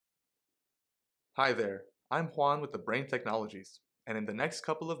Hi there, I'm Juan with TheBrain Technologies, and in the next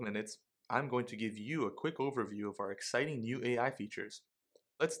couple of minutes, I'm going to give you a quick overview of our exciting new AI features.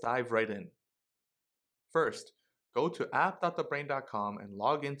 Let's dive right in. First, go to app.thebrain.com and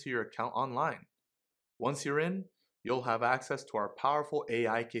log into your account online. Once you're in, you'll have access to our powerful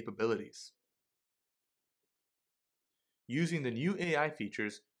AI capabilities. Using the new AI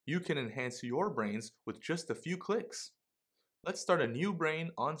features, you can enhance your brains with just a few clicks. Let's start a new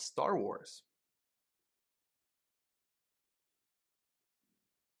brain on Star Wars.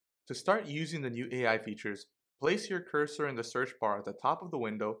 To start using the new AI features, place your cursor in the search bar at the top of the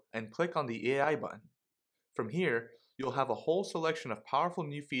window and click on the AI button. From here, you'll have a whole selection of powerful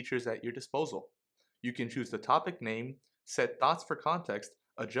new features at your disposal. You can choose the topic name, set thoughts for context,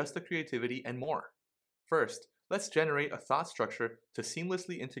 adjust the creativity, and more. First, let's generate a thought structure to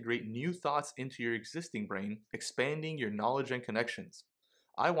seamlessly integrate new thoughts into your existing brain, expanding your knowledge and connections.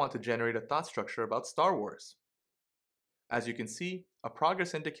 I want to generate a thought structure about Star Wars. As you can see, a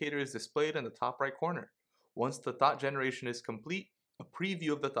progress indicator is displayed in the top right corner. Once the thought generation is complete, a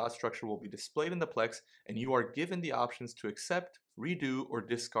preview of the thought structure will be displayed in the Plex, and you are given the options to accept, redo, or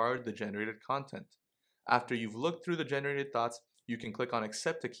discard the generated content. After you've looked through the generated thoughts, you can click on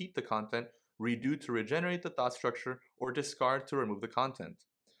Accept to keep the content, Redo to regenerate the thought structure, or Discard to remove the content.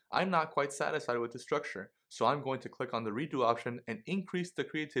 I'm not quite satisfied with the structure, so I'm going to click on the Redo option and increase the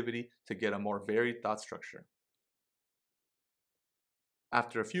creativity to get a more varied thought structure.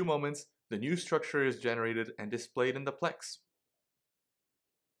 After a few moments, the new structure is generated and displayed in the Plex.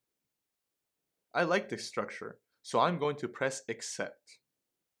 I like this structure, so I'm going to press Accept.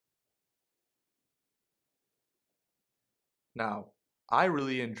 Now, I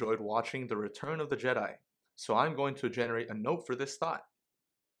really enjoyed watching The Return of the Jedi, so I'm going to generate a note for this thought.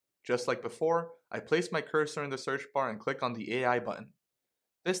 Just like before, I place my cursor in the search bar and click on the AI button.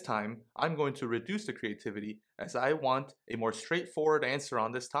 This time, I'm going to reduce the creativity as I want a more straightforward answer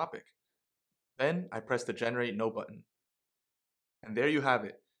on this topic. Then I press the Generate Note button. And there you have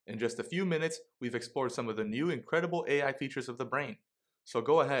it. In just a few minutes, we've explored some of the new incredible AI features of the brain. So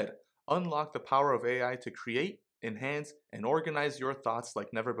go ahead, unlock the power of AI to create, enhance, and organize your thoughts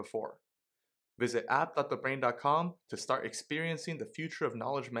like never before. Visit app.thebrain.com to start experiencing the future of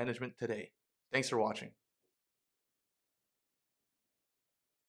knowledge management today. Thanks for watching.